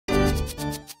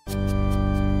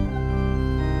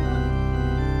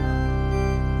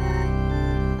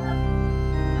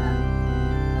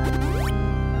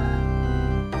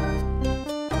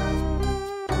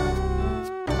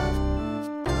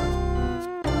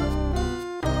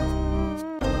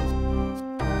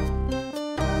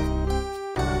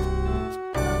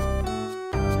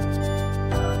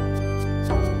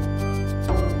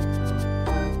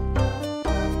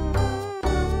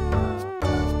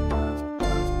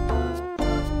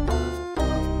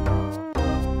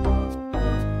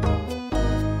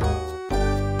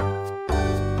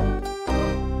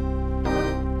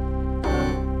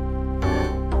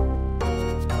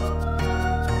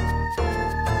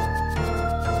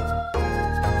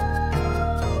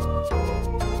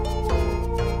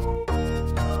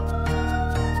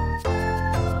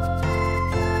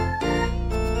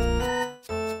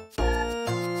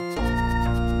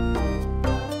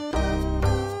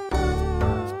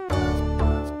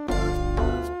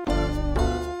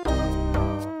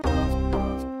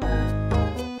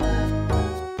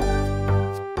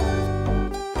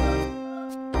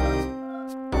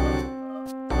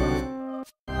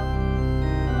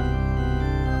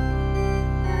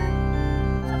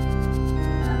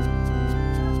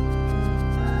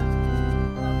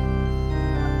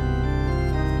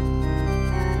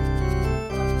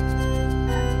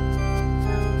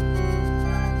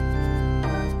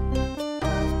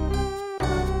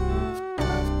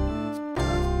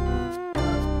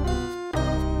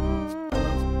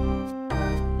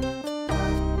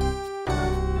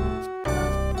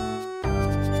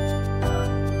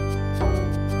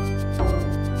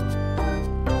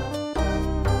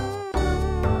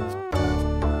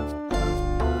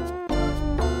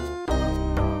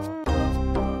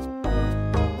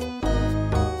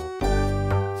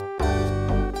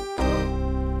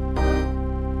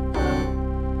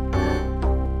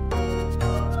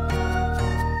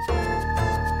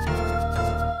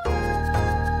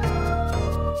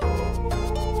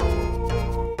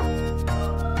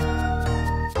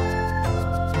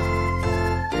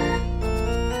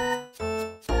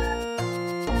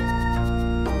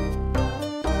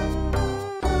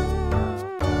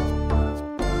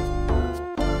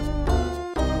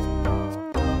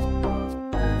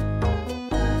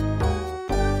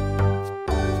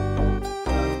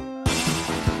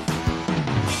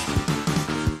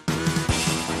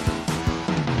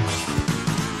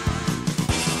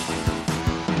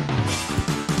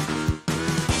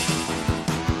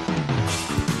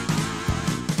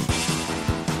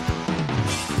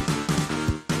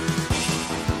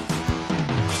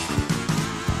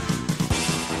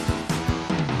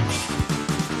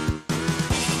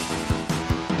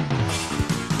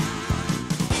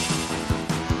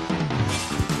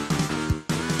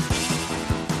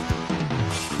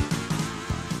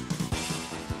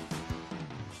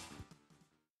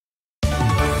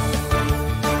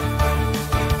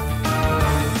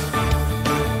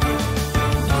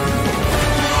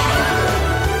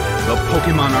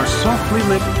softly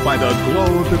lit by the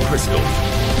glow of the crystal.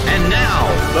 And now,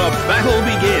 the battle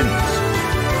begins!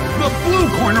 The blue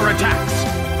corner attacks,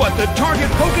 but the target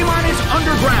Pokémon is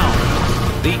underground.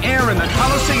 The air in the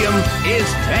Colosseum is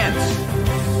tense.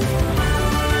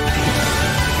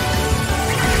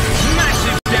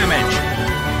 Massive damage!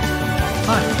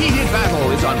 A heated battle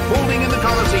is unfolding in the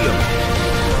Colosseum.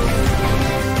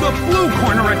 The blue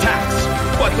corner attacks,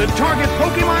 but the target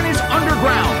Pokémon is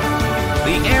underground.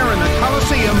 The air in the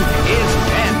Colosseum is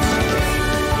tense.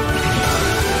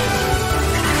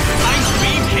 Ice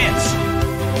beam hits.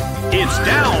 It's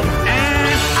down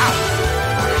and out.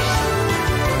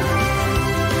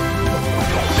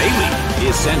 Bayleef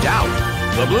is sent out.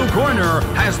 The blue corner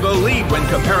has the lead when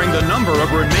comparing the number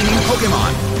of remaining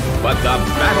Pokémon. But the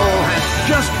battle has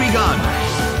just begun.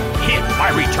 Hit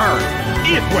by return.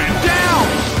 It went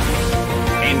down!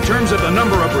 In terms of the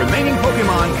number of remaining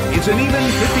Pokémon, it's an even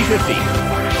 50-50.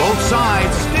 Both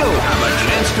sides still have a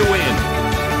chance to win.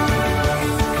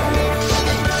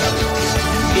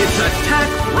 It's Attack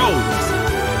Rose.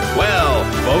 Well,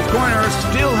 both corners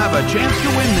still have a chance to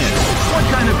win this. What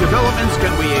kind of developments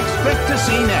can we expect to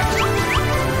see next?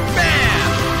 Bam!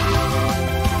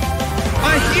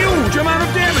 A huge amount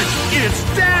of damage! It's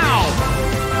down!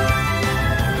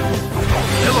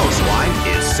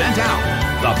 Piloswine is sent out.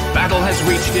 The battle has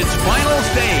reached its final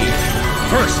stage.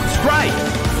 First strike.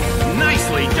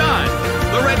 Nicely done.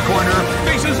 The red corner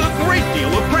faces a great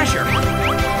deal of pressure.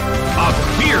 A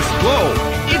fierce blow.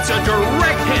 It's a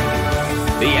direct hit.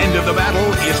 The end of the battle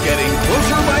is getting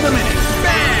closer by the minute.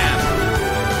 Bam!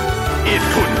 It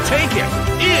couldn't take it.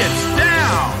 It's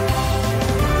down.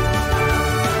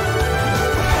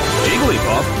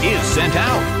 Jigglypuff is sent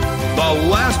out.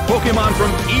 The last Pokémon from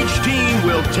each team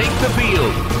will take the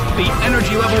field. The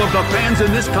energy level of the fans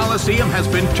in this Colosseum has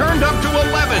been turned up to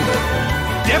 11.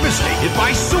 Devastated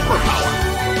by superpower.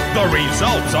 The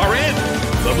results are in.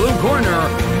 The blue corner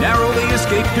narrowly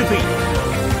escaped defeat.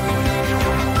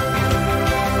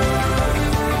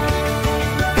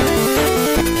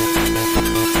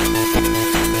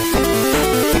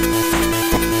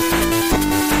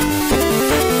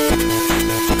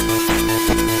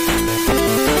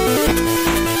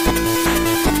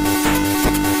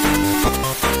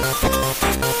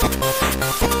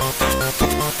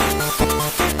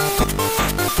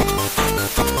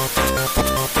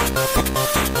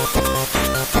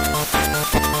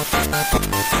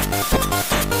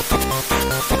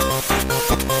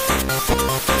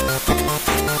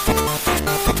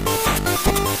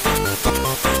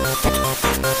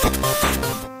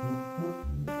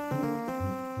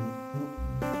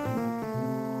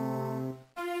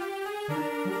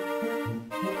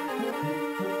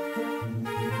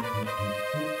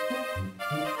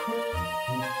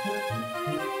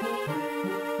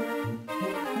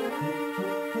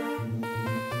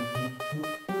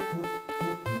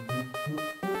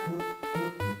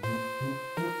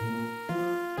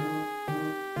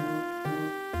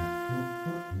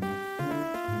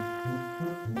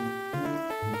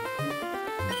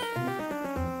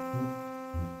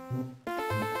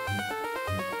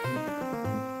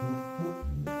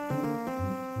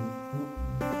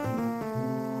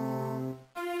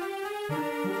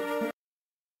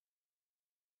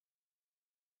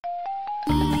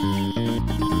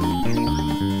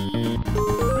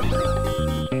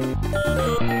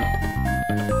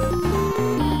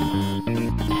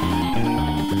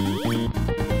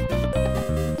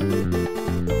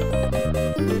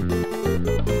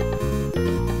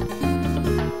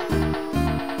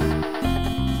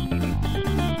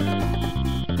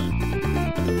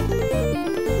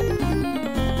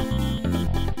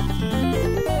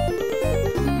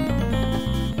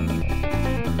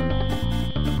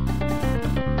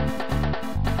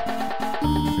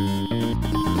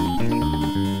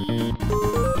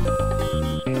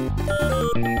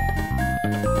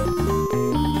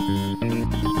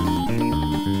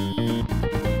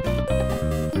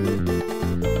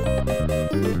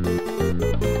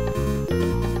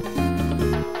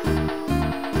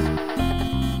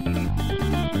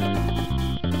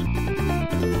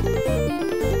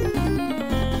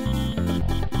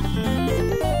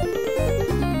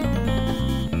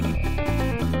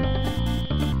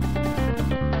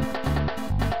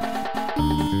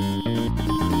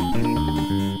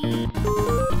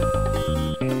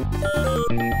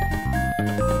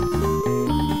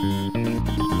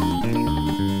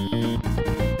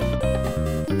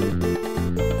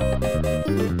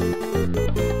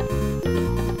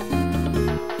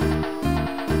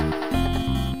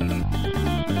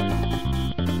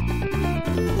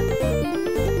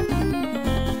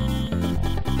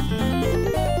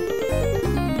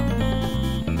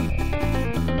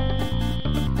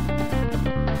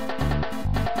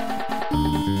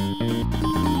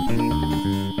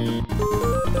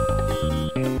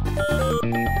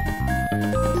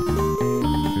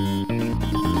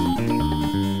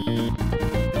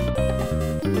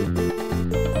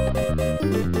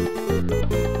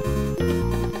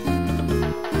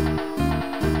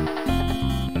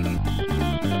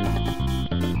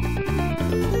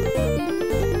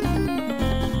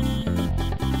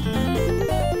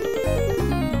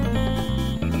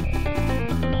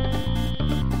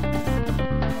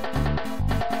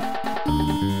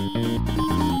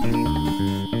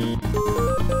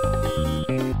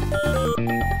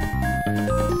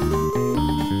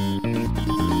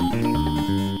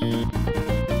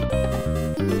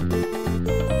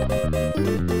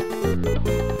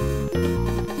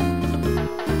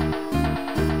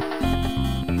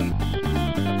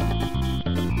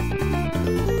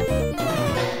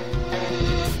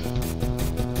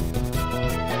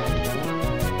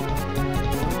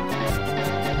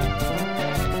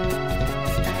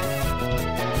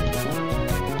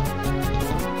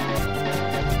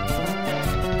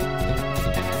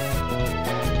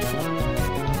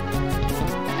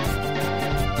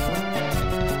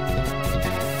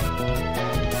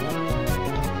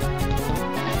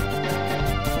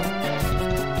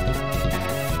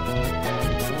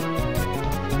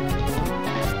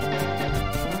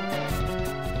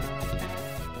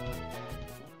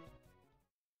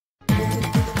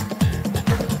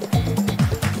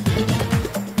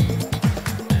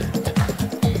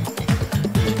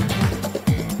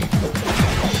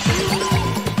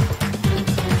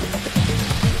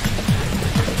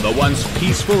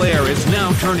 peaceful air is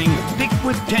now turning thick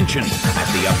with tension at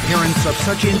the appearance of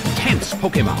such intense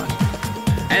Pokémon.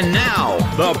 And now,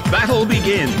 the battle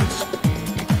begins.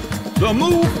 The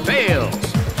move fails.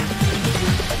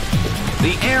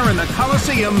 The air in the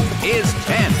Colosseum is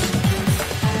tense.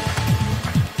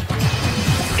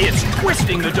 It's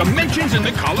twisting the dimensions in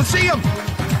the Colosseum.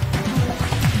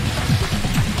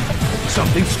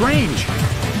 Something strange.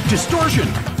 Distortion.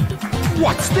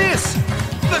 What's this?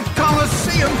 The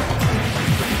Colosseum.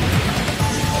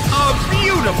 A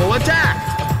beautiful attack.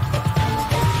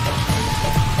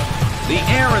 The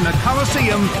air in the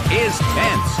Colosseum is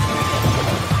tense.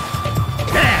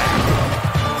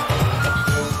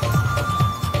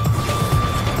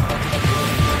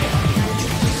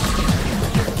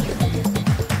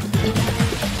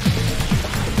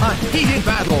 A heated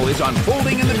battle is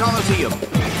unfolding in the Colosseum.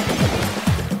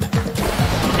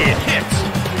 It hits.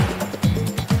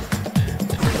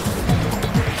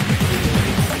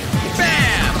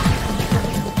 Bam!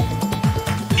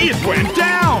 It went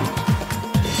down!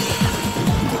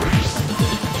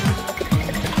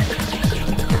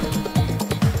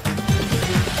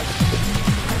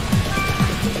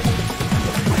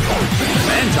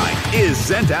 Mantine is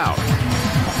sent out.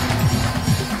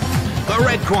 The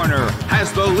red corner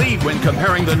has the lead when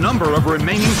comparing the number of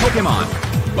remaining Pokémon,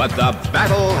 but the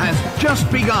battle has just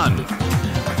begun.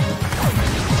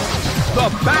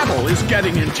 The battle is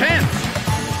getting intense.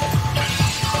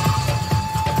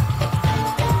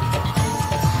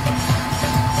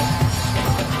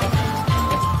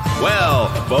 Well,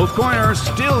 both corners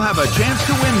still have a chance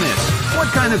to win this. What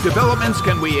kind of developments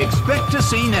can we expect to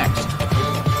see next?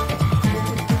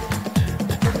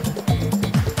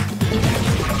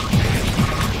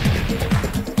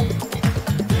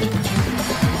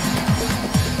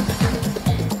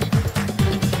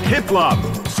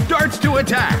 Piplup starts to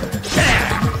attack.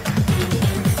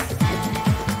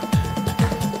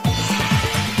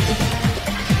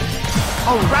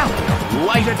 A rally of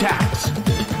light attacks.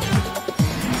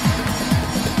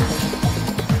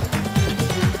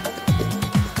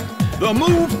 The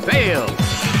move fails.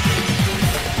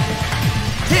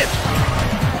 Hit.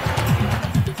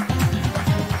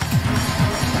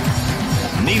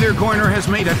 Neither corner has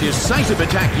made a decisive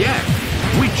attack yet.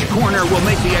 Which corner will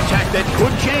make the attack that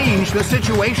could change the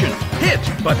situation? Hit,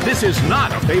 but this is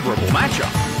not a favorable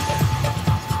matchup.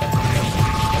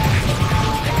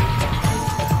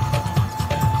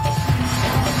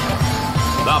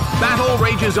 The battle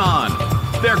rages on.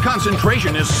 Their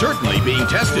concentration is certainly being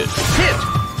tested. Hit!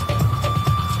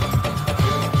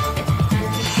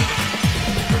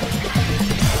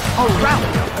 A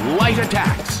rally of light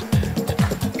attacks.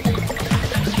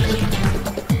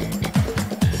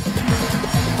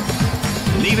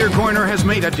 Neither corner has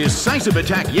made a decisive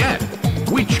attack yet.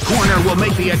 Which corner will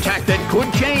make the attack that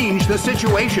could change the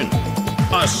situation?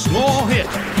 A small hit.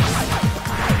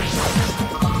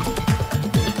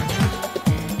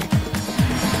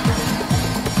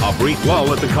 A brief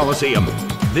lull at the Colosseum.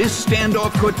 This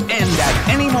standoff could end at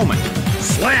any moment.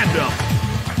 Slammed him.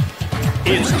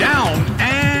 It's down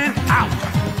and out.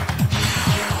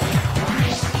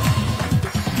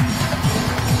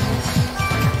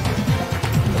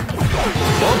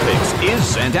 Vulpix is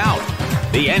sent out.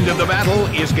 The end of the battle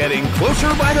is getting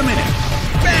closer by the minute.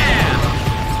 Bam!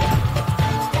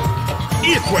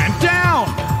 It went down!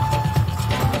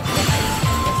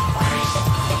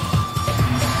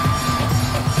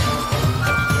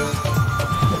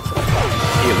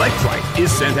 Electrite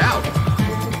is sent out.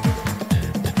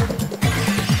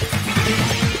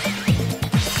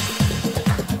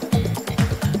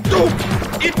 Oh,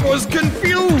 it was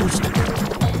confused!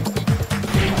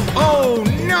 Oh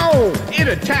no! It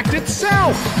attacked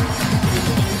itself!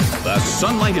 The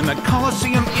sunlight in the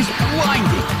Colosseum is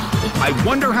blinding. I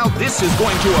wonder how this is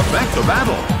going to affect the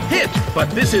battle. Hit, but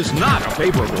this is not a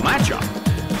favorable matchup.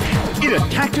 It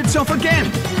attacked itself again.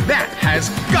 That has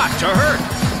got to hurt.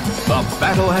 The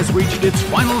battle has reached its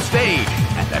final stage,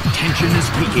 and the tension is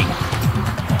peaking.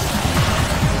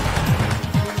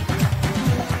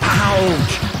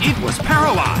 Ouch! It was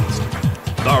paralyzed.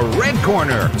 The red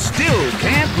corner still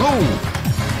can't move.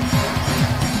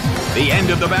 The end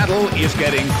of the battle is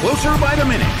getting closer by the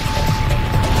minute.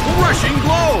 Rushing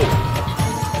blow!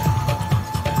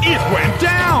 It went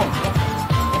down!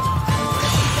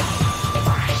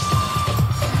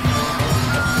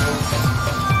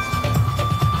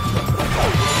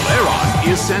 Lairon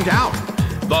is sent out.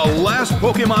 The last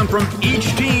Pokémon from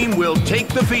each team will take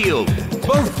the field.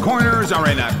 Both corners are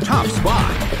in a tough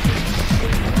spot.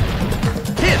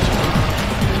 Hit!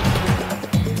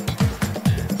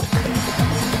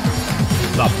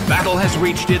 The battle has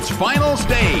reached its final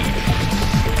stage.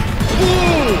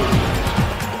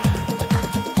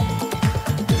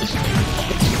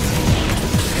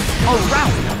 A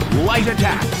round of light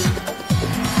attacks.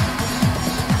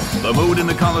 The mood in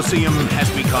the Colosseum has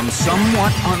become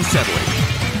somewhat unsettling.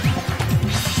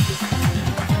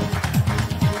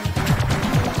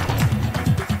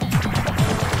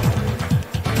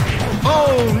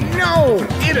 Oh no!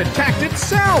 It attacked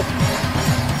itself!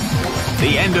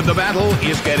 The end of the battle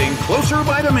is getting closer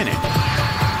by the minute.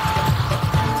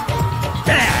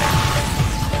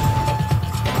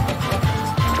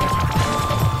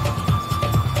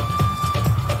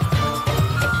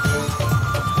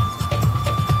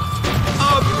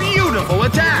 Beautiful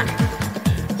attack!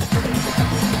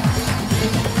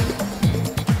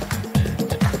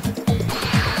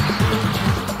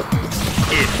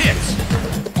 It hits!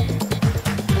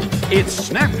 It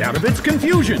snapped out of its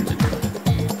confusion!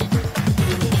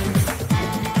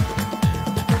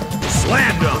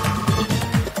 Slammed him!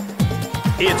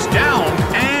 It's down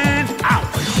and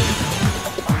out!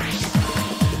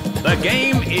 The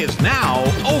game is now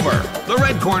over! The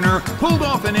red corner pulled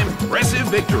off an impressive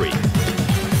victory!